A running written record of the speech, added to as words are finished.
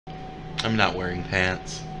I'm not wearing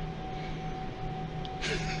pants.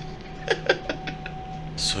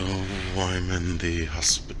 So I'm in the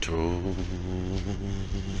hospital.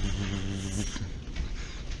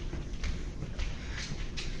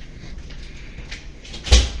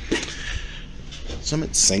 So I'm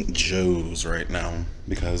at St. Joe's right now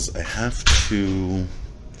because I have to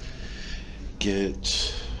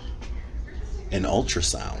get an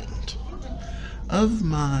ultrasound of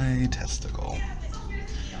my testicle,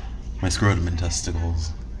 my scrotum and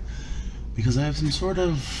testicles, because I have some sort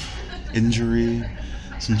of injury,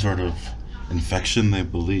 some sort of infection, they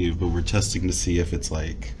believe, but we're testing to see if it's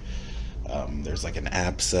like there's like an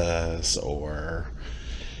abscess, or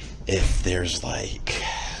if there's like,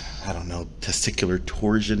 I don't know, testicular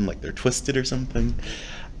torsion, like they're twisted or something.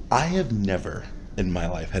 I have never in my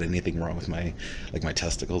life had anything wrong with my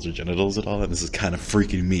testicles or genitals at all, and this is kind of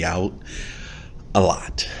freaking me out a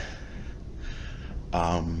lot.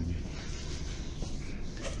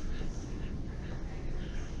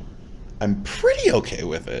 I'm pretty okay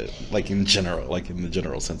with it, like in general, like in the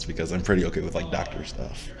general sense, because I'm pretty okay with like doctor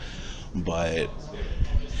stuff, but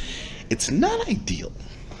it's not ideal.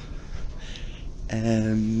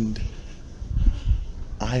 And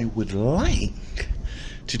I would like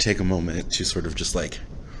to take a moment to sort of just like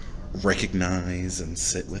recognize and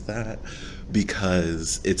sit with that,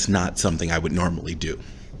 because it's not something I would normally do.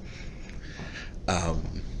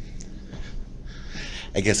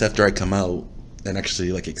 I guess after I come out and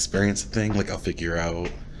actually like experience the thing, like I'll figure out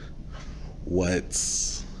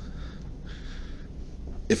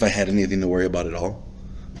if I had anything to worry about at all.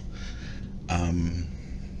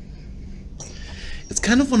 It's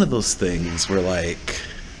kind of one of those things where like,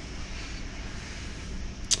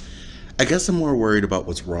 I guess I'm more worried about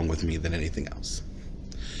what's wrong with me than anything else.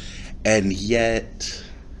 And yet,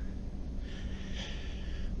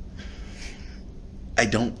 I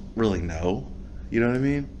don't really know. You know what I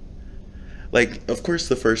mean? Like, of course,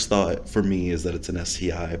 the first thought for me is that it's an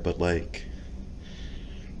STI, but like,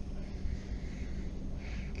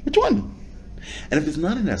 which one? And if it's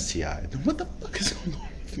not an STI, then what the fuck is going on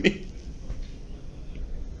with me?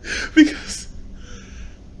 Because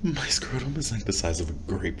my scrotum is like the size of a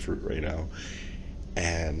grapefruit right now,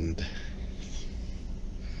 and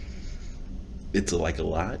it's like a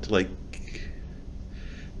lot, like,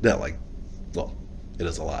 not like, well, it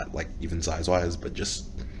is a lot, like even size wise, but just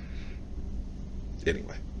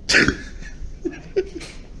anyway.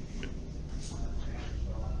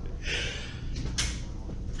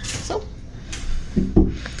 So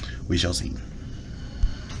we shall see.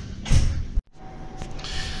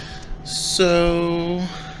 So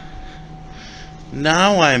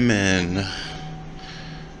now I'm in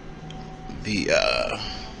the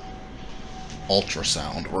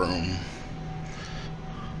ultrasound room.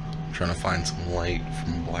 I'm trying to find some light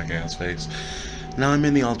from black ass face. Now I'm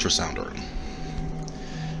in the ultrasound room,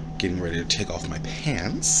 getting ready to take off my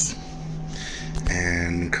pants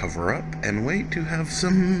and cover up and wait to have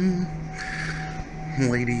some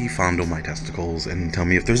lady fondle my testicles and tell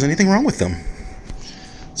me if there's anything wrong with them.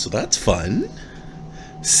 So that's fun.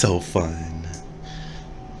 So fun.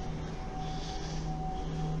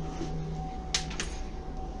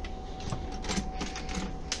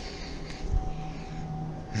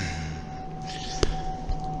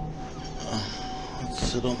 Let's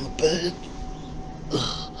sit on the bed.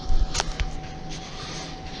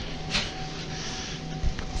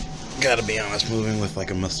 Gotta be honest, moving with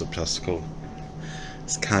like a messed up testicle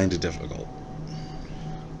is kind of difficult.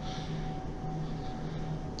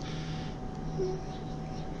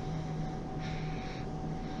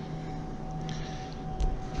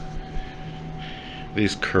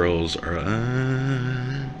 These curls are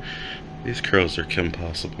Kim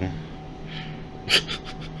Possible.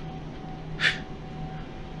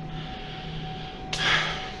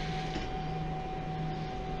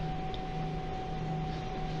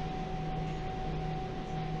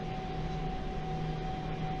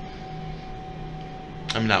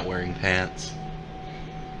 I'm not wearing pants.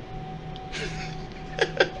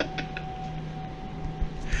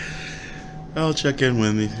 I'll check in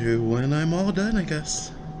with you when I'm all done, I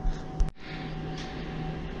guess.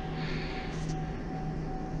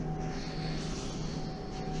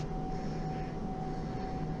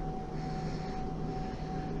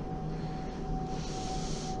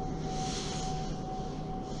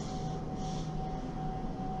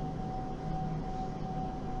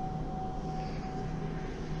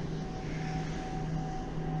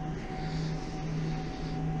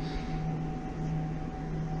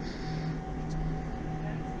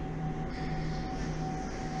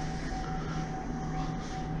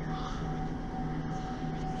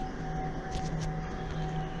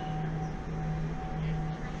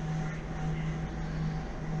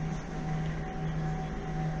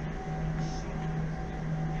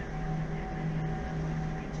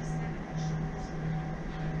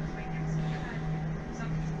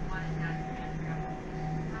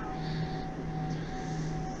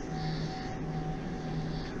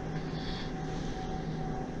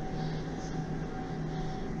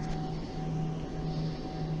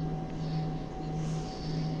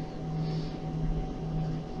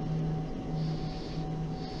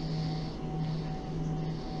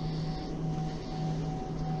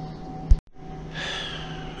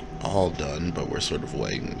 all done, but we're sort of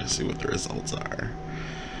waiting to see what the results are.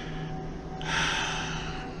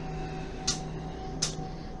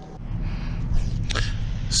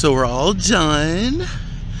 So we're all done.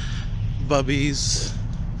 Bubby's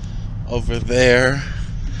over there,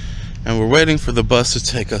 and we're waiting for the bus to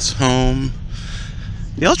take us home.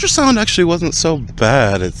 The ultrasound actually wasn't so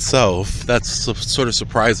bad itself. That's sort of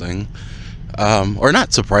surprising. Or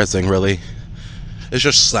not surprising, really. It's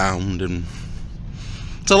just sound, and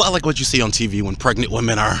it's a lot like what you see on TV when pregnant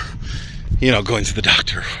women are, you know, going to the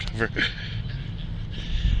doctor or whatever.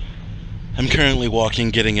 I'm currently walking,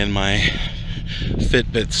 getting in my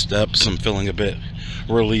Fitbit steps. I'm feeling a bit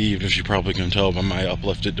relieved, as you probably can tell by my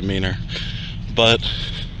uplifted demeanor. But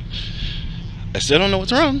I still don't know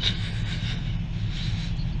what's wrong.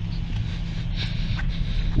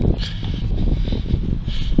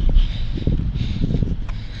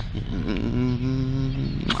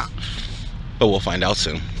 But we'll find out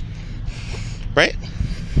soon. Right?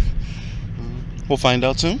 We'll find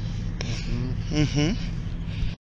out soon. Mm-hmm.